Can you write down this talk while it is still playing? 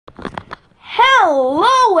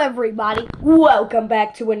Hello everybody, welcome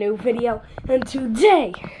back to a new video, and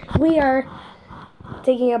today we are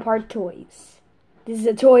taking apart toys. This is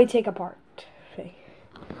a toy take apart thing.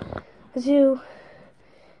 So,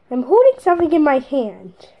 I'm holding something in my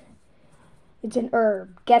hand. It's an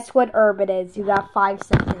herb. Guess what herb it is? You got 5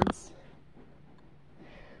 seconds.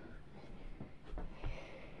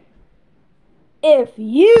 If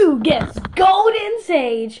you guess golden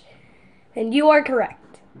sage, then you are correct.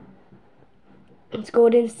 It's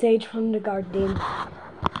golden sage from the garden.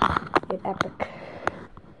 It's epic.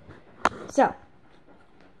 So,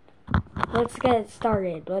 let's get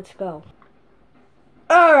started. Let's go.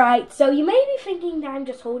 Alright, so you may be thinking that I'm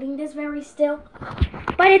just holding this very still,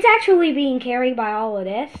 but it's actually being carried by all of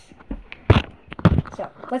this. So,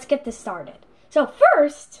 let's get this started. So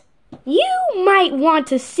first, you might want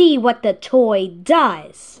to see what the toy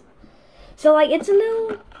does. So like, it's a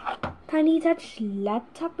little tiny touch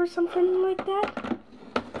laptop or something like that.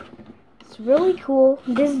 It's really cool.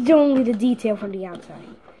 This is only the detail from the outside.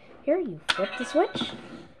 Here, you flip the switch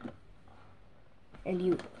and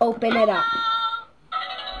you open it up.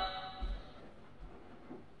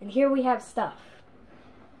 And here we have stuff.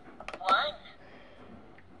 1,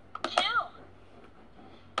 2,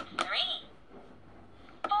 3,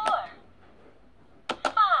 4,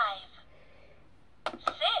 5, 6,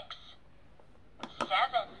 7,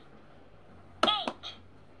 8,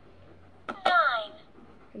 9.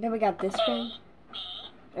 And then we got this thing. B,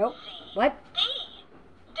 Oh, C, what? D.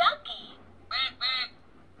 Ducky.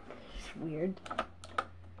 It's weird.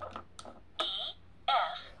 E, F,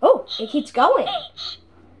 Oh, it keeps going. H.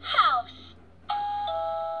 House.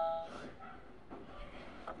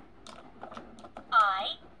 I,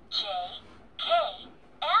 J, K,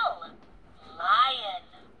 L. Lion.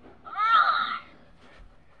 Roar.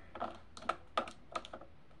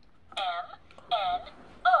 M, N,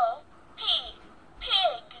 O, P.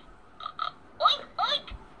 Pig. Oink,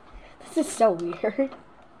 oink. This is so weird.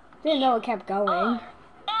 Didn't know it kept going. R,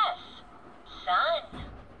 S. Sun.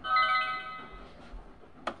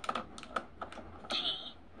 T,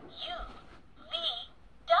 U, V,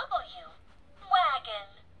 W. Wagon.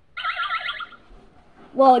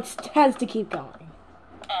 Well, it has to keep going.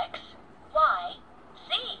 X, Y,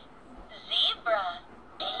 Z. Zebra.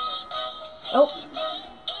 A, B, C, Oh, D,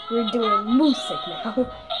 E, we're doing F, music G, now. H,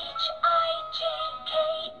 I, J, K,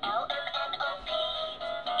 L, M, N, O, P,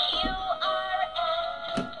 Q, R,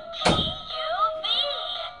 S, T, U, V,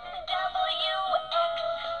 W, X,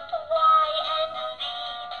 Y, and Z.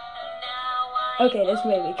 Now I Okay, this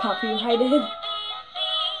may be copyrighted. next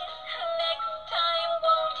time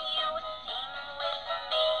won't you sing with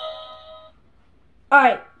me?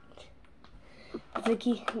 Alright.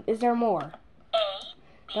 Vicky, is there more? A,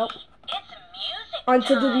 B, Nope. it's music On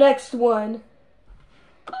to the time. next one.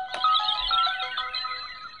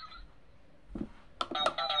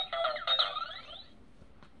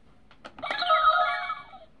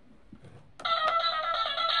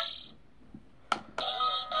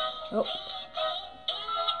 Oh,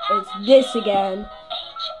 it's this again.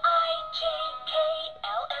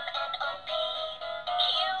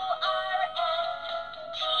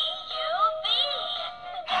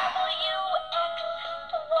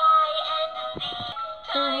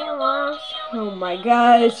 Oh my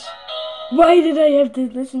gosh. Why did I have to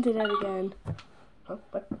listen to that again? Oh,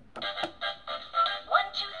 what? 1, 2, 3,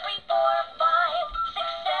 4, 5, 6,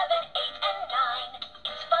 7, 8, and 9.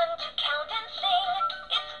 It's fun to count and sing.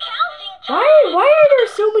 It's counting time. Why are there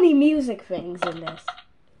so many music things in this?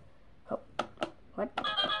 Oh, what?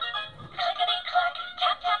 Clickety-clack,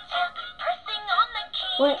 tap, tap, tap, pressing on the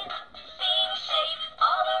keys. What? Seeing shapes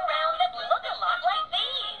all around that look a lot like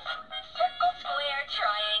these. Circle, square,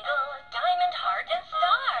 triangle, diamond, heart, and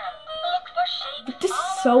star. Look for shapes This is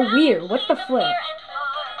all so around, weird. What the see them flip? near and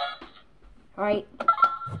far. Alright.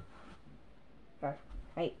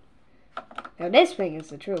 Alright. Now this thing is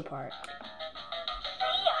the true part. See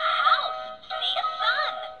a house, see a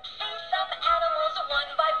sun, see some animals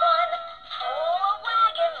one by one. Pull a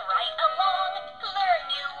wagon right along, learn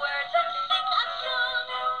new words and sing a song.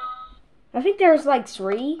 I think there's like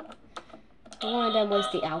 3. One of them was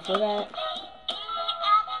the alphabet.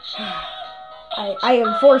 I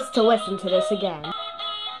am forced to listen to this again.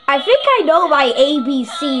 I think I know my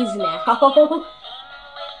ABCs now.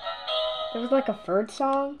 There was like a third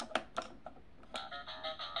song. See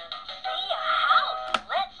a house,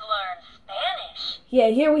 let's learn Spanish. Yeah,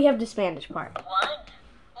 here we have the Spanish part. 1,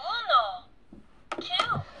 uno, 2,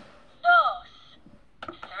 dos,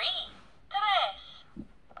 3, tres,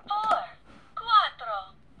 4, cuatro,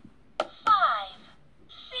 5,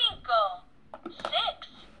 cinco, 6,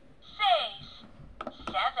 seis,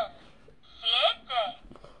 7, siete.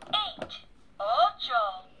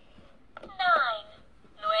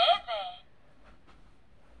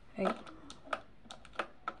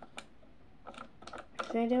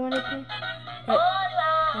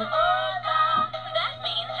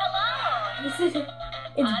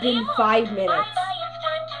 It's been 5 minutes. Bye-bye, it's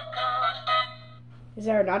time to go. Is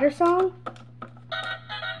there another song?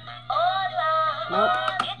 Hola. Nope.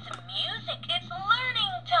 It's music. It's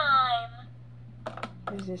learning time.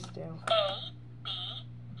 What does this do? A, B,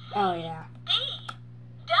 Oh, yeah. D.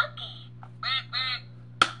 Ducky.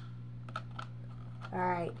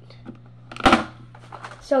 Alright.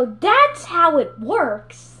 So that's how it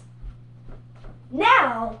works.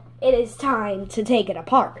 Now it is time to take it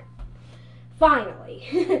apart.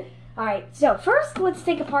 Finally. Alright, so first let's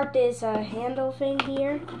take apart this handle thing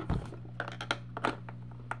here.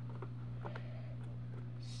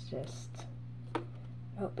 It's just...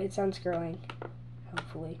 Oh, it's unscrewing.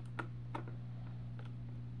 Hopefully.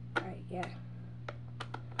 Alright, yeah.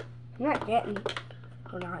 I'm not getting...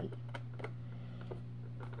 Hold on.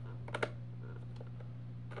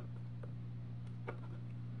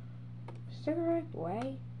 Is that the right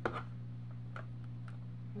way?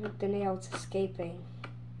 I think the nail's escaping.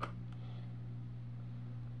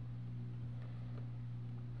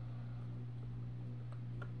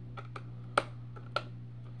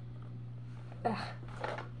 Ugh.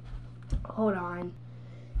 Hold on.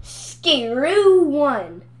 Screw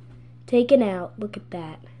one. Taken out. Look at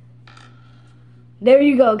that. There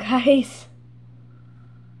you go, guys.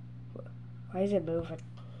 Why is it moving?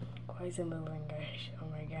 Why is it moving, guys? Oh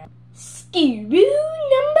my god. Screw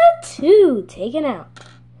number 2 taken out.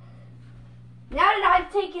 Now that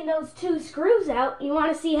I've taken those 2 screws out, you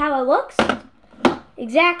want to see how it looks?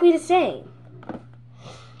 Exactly the same.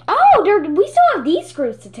 Oh, we still have these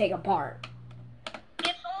screws to take apart. It's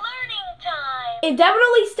learning time. It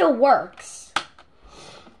definitely still works.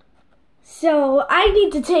 So I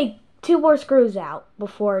need to take 2 more screws out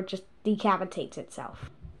before it just decapitates itself.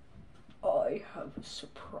 I have a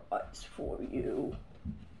surprise for you.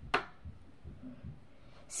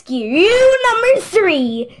 Screw number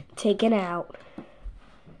 3 taken out.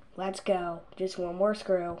 Let's go. Just one more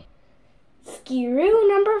screw. Screw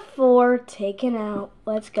number 4 taken out.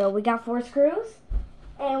 Let's go. We got 4 screws.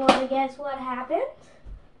 And want to guess what happened?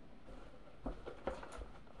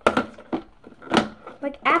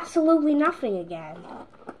 Like absolutely nothing again.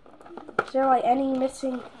 Is there like any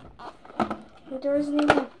missing? There isn't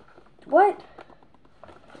even. What?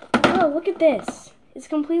 Oh, look at this. It's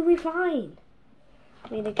completely fine. I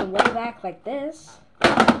mean, it can way back like this.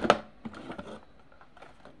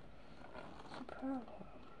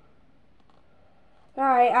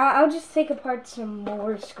 Alright, I'll just take apart some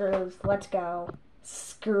more screws. Let's go.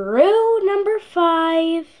 Screw number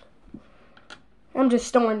 5. I'm just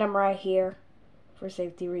storing them right here for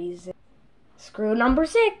safety reasons. Screw number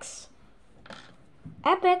 6.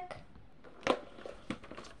 Epic.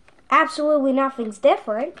 Absolutely nothing's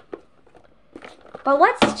different. But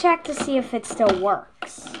let's check to see if it still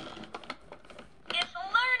works. It's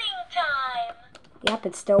learning time. Yep,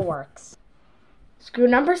 it still works. Screw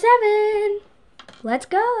number 7. Let's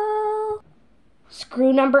go.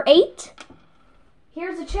 Screw number 8.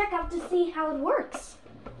 Here's a checkup to see how it works.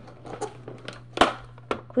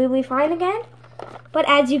 Completely fine again. But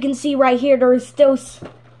as you can see right here, there is still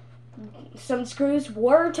some screws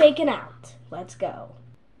were taken out. Let's go.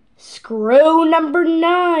 Screw number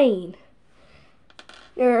 9.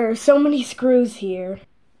 There are so many screws here.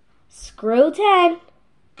 Screw 10.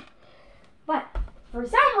 But for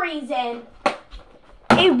some reason,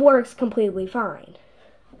 it works completely fine.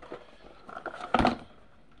 It's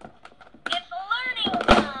learning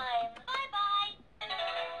time. Bye-bye.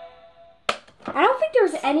 I don't think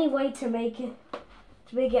there's any way to make it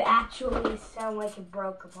actually sound like it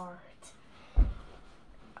broke apart.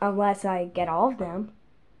 Unless I get all of them.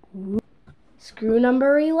 Screw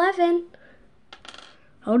number 11.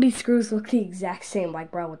 All these screws look the exact same,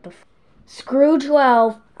 like, bro, what the f. Screw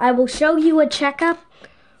 12. I will show you a checkup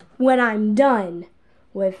when I'm done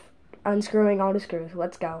with unscrewing all the screws.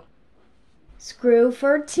 Let's go. Screw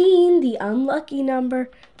 13, the unlucky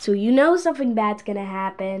number, so you know something bad's gonna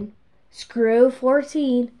happen. Screw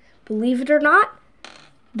 14. Believe it or not,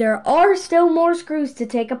 there are still more screws to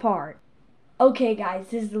take apart. Okay, guys,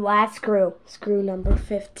 this is the last screw. Screw number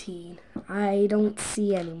 15. I don't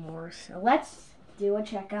see any more, so let's do a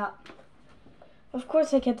checkup. Of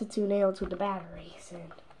course, I kept the 2 nails with the batteries,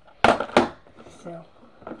 and so.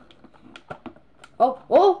 Oh,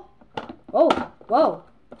 whoa, whoa, whoa.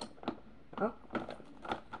 Huh?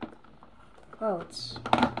 Oh, it's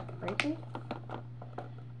breaking.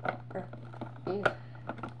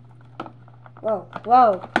 Whoa,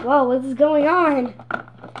 whoa, whoa! What is going on?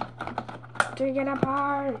 Take it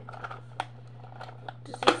apart.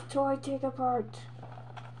 Does this toy take apart?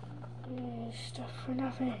 Stuff for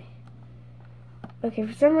nothing. Okay,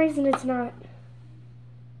 for some reason it's not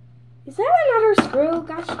Is that another screw?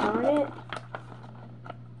 Gosh darn it.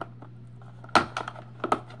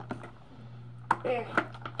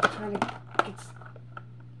 I'm trying to get...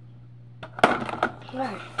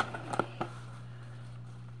 Right.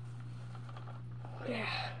 Yeah.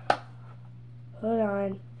 Hold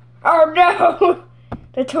on. Oh no!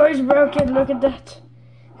 The toy's broken. Look at that.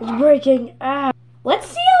 It's breaking. Ah. Let's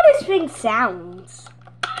see how this thing sounds.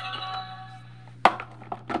 6,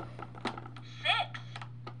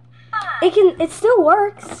 5, It still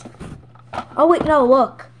works. Oh wait, no,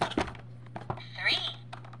 look. 3,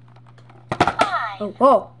 5, Oh,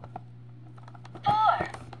 whoa. 4,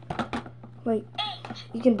 Wait, 8,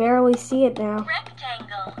 you can barely see it now.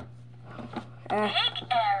 rectangle, Ah. big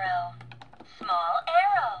arrow, small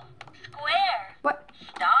arrow, square, What?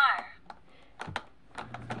 star,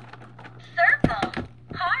 circle,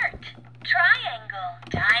 heart, triangle,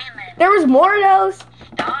 diamond, There was more of those?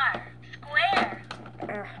 star, square,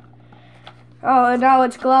 Oh no,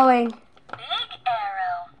 it's glowing. big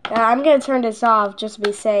arrow, I'm gonna turn this off just to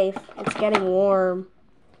be safe. It's getting warm.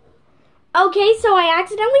 Okay, so I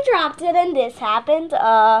accidentally dropped it and this happened.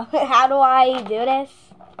 How do I do this?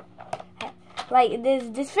 Like,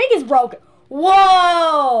 this thing is broken.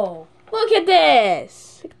 Whoa! Look at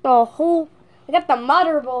this! Look at the whole... I got the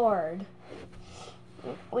motherboard.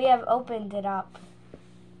 We have opened it up.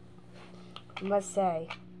 I must say.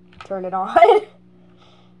 Turn it on.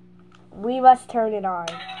 We must turn it on.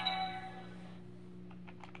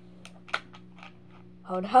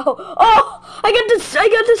 Oh no! Oh! I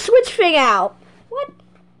got the switch thing out. What?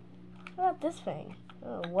 What about this thing?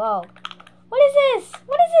 Oh whoa! What is this?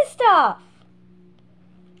 What is this stuff?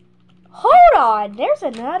 Hold on! There's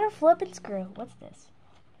another flipping screw. What's this?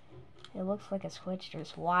 It looks like a switch.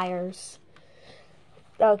 There's wires.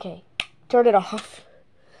 Okay, turn it off.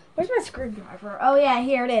 Where's my screwdriver? Oh yeah,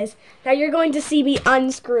 here it is. Now you're going to see me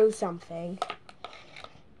unscrew something.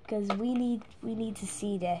 Because we need to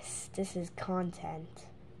see this. This is content.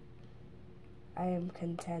 I am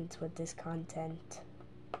content with this content.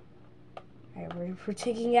 Alright, we're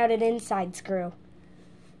taking out an inside screw.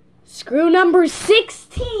 Screw number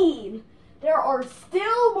 16! There are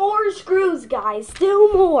still more screws, guys.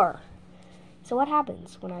 Still more. So what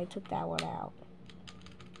happens when I took that one out?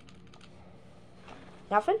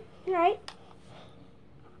 Nothing? Alright.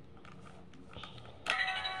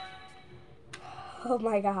 Oh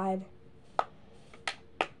my god.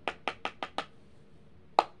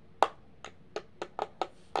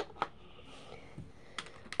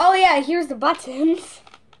 Oh yeah, here's the buttons.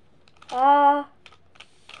 Oh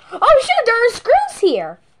shoot, there are screws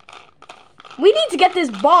here. We need to get this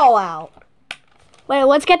ball out. Wait,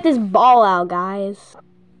 let's get this ball out, guys.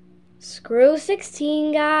 Screw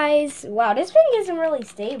 16, guys. Wow, this thing isn't really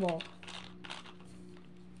stable.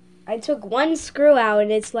 I took one screw out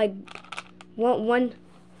and it's like one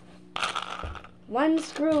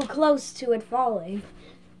screw close to it falling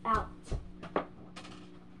out.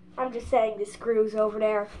 I'm just saying the screw's over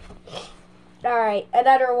there. Alright,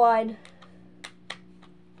 another one.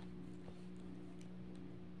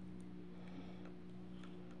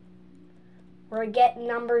 We're getting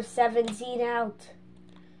number 17 out.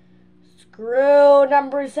 Screw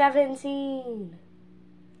number 17.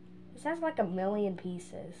 This has like 1,000,000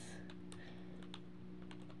 pieces.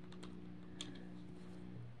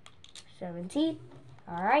 17.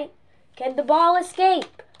 Alright. Can the ball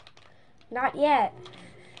escape? Not yet.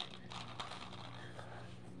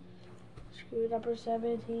 Screw number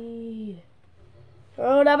 17.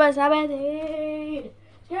 Screw number 17.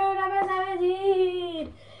 Screw number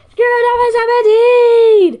 17. Screw number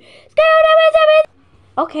 17. Screw number 17.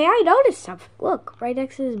 Okay, I noticed something. Look, right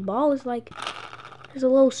next to this ball is like, there's a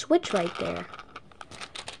little switch right there.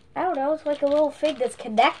 I don't know, it's like a little thing that's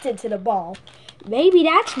connected to the ball. Maybe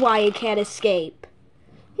that's why it can't escape.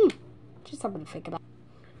 Just something to think about.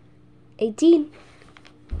 18.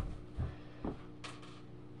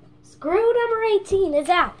 Screw number 18 is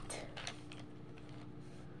out.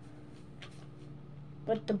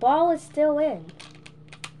 But the ball is still in.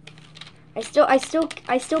 I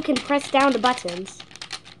still can press down the buttons.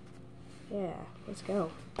 Yeah, let's go.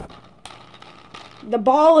 The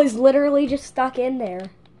ball is literally just stuck in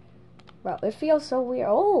there. Wow, it feels so weird.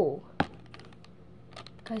 Oh!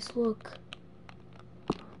 Guys, look.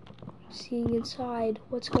 Seeing inside.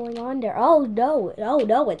 What's going on there? Oh, no. Oh,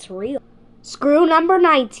 no, it's real. Screw number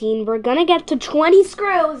 19. We're gonna get to 20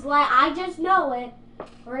 screws. Like, I just know it.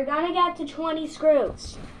 We're gonna get to 20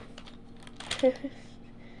 screws.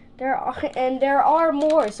 There are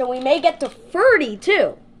more, so we may get to 30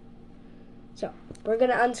 too. So, we're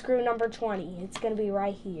gonna unscrew number 20. It's gonna be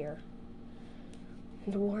right here.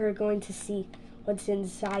 And we're going to see what's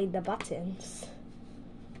inside the buttons.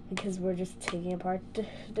 Because we're just taking apart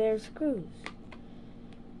their screws.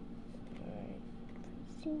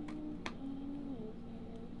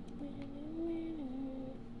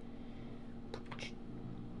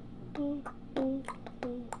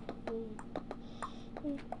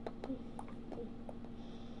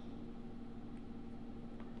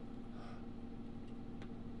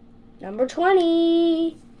 Number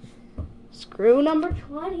 20. Screw number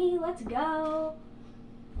 20. Let's go.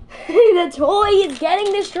 The toy is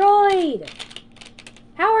getting destroyed.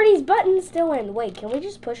 How are these buttons still in? Wait, can we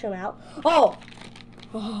just push them out? Oh.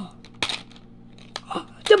 The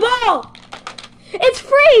ball. It's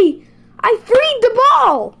free. I freed the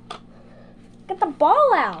ball. Get the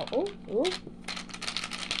ball out. Ooh, ooh.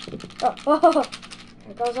 Oh.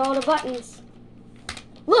 There goes all the buttons.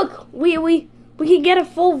 Look, we can get a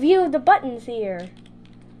full view of the buttons here.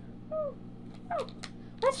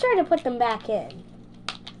 Let's try to put them back in.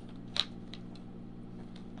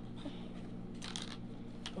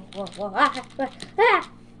 Whoa, whoa, ah.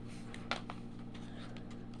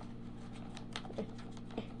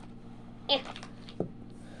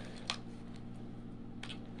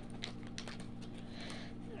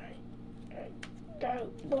 Go,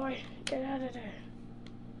 boy, get out of there.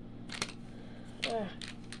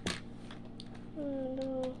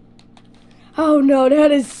 Oh no,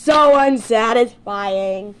 that is so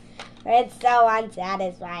unsatisfying. It's so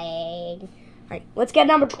unsatisfying. Alright, let's get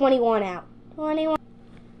number 21 out. 21.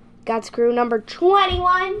 Got screw number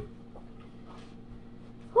 21.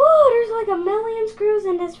 Woo, there's like a million screws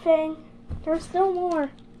in this thing. There's still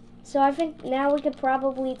more. So I think now we could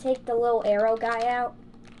probably take the little arrow guy out.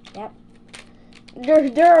 Yep.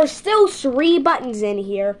 There are still 3 buttons in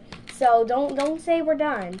here. So don't say we're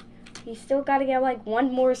done. You still got to get like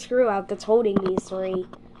one more screw out that's holding these 3.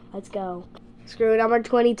 Let's go. Screw number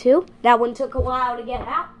 22. That one took a while to get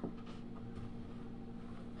out.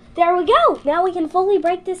 There we go. Now we can fully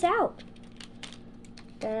break this out.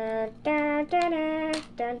 There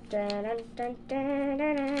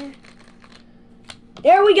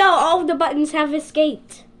we go. All of the buttons have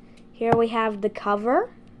escaped. Here we have the cover.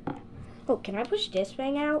 Oh, can I push this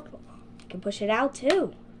thing out? I can push it out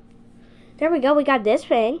too. There we go. We got this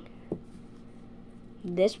thing.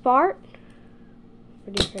 This part.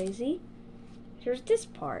 Pretty crazy. Here's this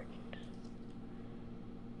part.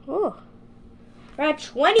 Oh. We're at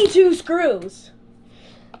 22 screws.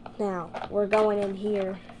 Now, we're going in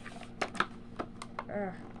here.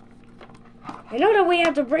 I know that we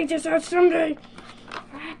have to break this out someday.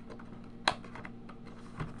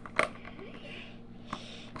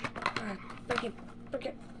 Break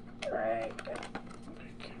it. Right.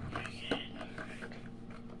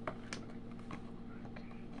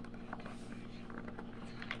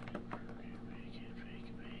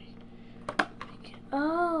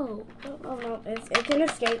 Oh no, it can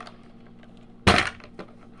escape.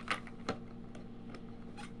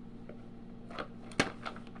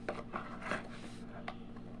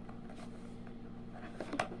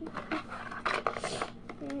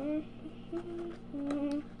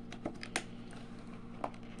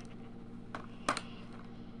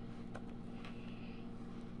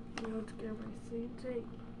 Now let's get my tape.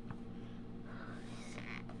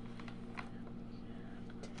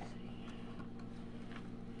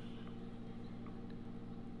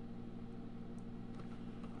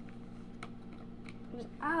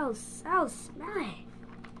 Oh, so smelly.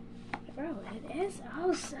 Bro, it is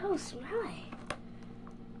so smelly.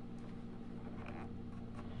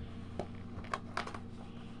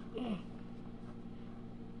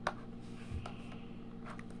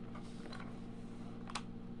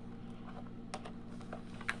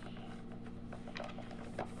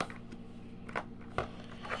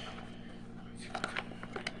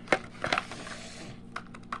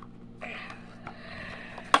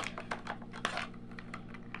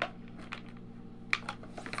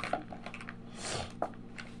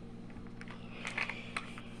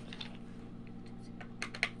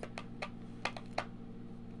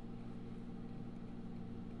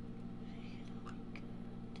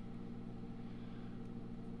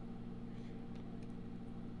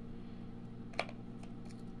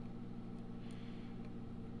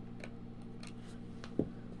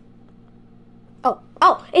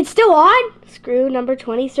 Oh, it's still on? Screw number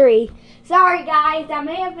 23. Sorry guys, that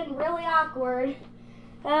may have been really awkward.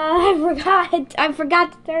 I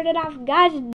forgot to turn it off. Guys,